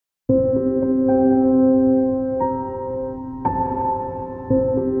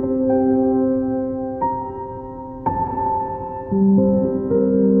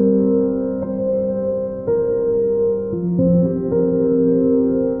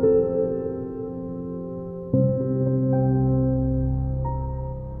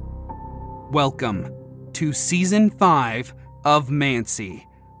Welcome to Season 5 of Mancy,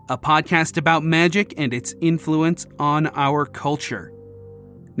 a podcast about magic and its influence on our culture.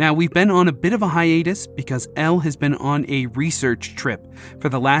 Now, we've been on a bit of a hiatus because Elle has been on a research trip for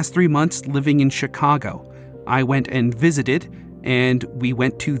the last 3 months living in Chicago. I went and visited, and we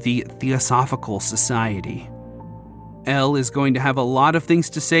went to the Theosophical Society. Elle is going to have a lot of things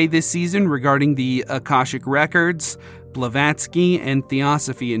to say this season regarding the Akashic Records, Blavatsky, and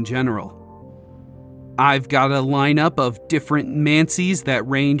Theosophy in general. I've got a lineup of different Mancies that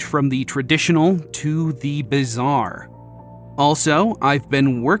range from the traditional to the bizarre. Also, I've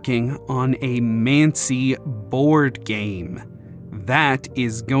been working on a Mancy board game. That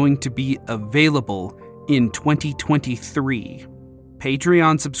is going to be available in 2023.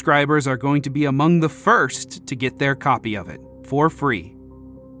 Patreon subscribers are going to be among the first to get their copy of it for free.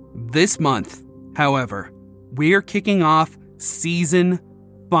 This month, however, we're kicking off Season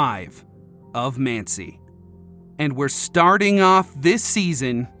 5 of Mancy. And we're starting off this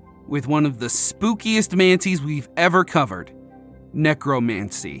season with one of the spookiest Mancies we've ever covered,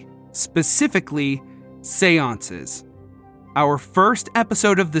 necromancy, specifically seances. Our first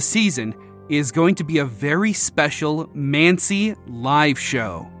episode of the season is going to be a very special Mancy live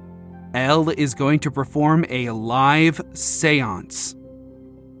show. Elle is going to perform a live seance.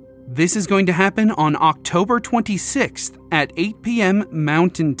 This is going to happen on October 26th at 8 p.m.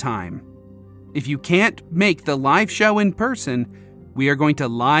 Mountain Time. If you can't make the live show in person, we are going to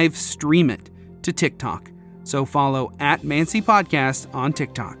live stream it to TikTok. So follow @Mancy Podcast on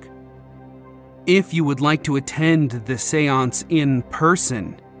TikTok. If you would like to attend the seance in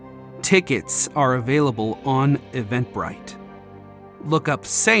person, tickets are available on Eventbrite. Look up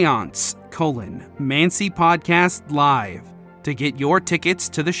Seance: Mancy Podcast Live to get your tickets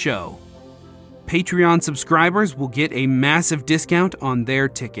to the show. Patreon subscribers will get a massive discount on their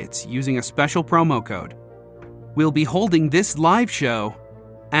tickets using a special promo code. We'll be holding this live show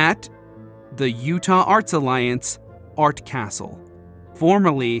at the Utah Arts Alliance Art Castle,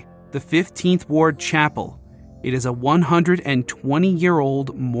 formerly the 15th Ward Chapel. It is a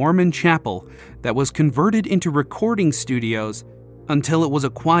 120-year-old Mormon chapel that was converted into recording studios until it was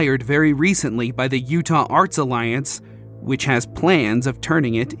acquired very recently by the Utah Arts Alliance, which has plans of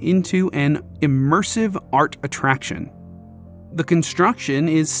turning it into an immersive art attraction. The construction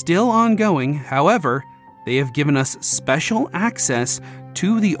is still ongoing, however, they have given us special access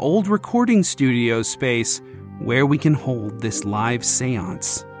to the old recording studio space where we can hold this live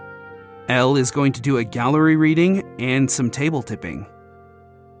seance. Elle is going to do a gallery reading and some table tipping.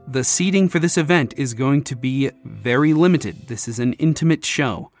 The seating for this event is going to be very limited. This is an intimate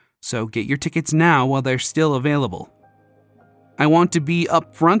show, so get your tickets now while they're still available. I want to be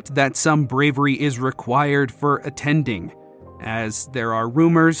upfront that some bravery is required for attending, as there are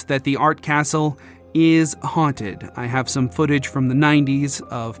rumors that the Art Castle is haunted. I have some footage from the 90s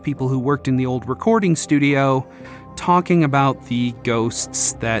of people who worked in the old recording studio talking about the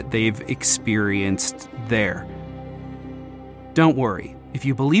ghosts that they've experienced there. Don't worry, if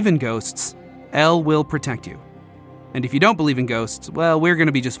you believe in ghosts, Elle will protect you. And if you don't believe in ghosts, well, we're going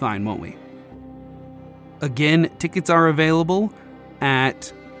to be just fine, won't we? Again, tickets are available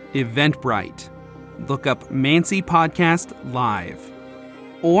at Eventbrite. Look up Mancy Podcast Live.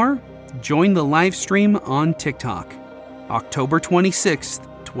 Or join the live stream on TikTok, October 26th,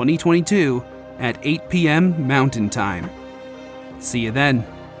 2022 at 8 p.m. Mountain Time. See you then.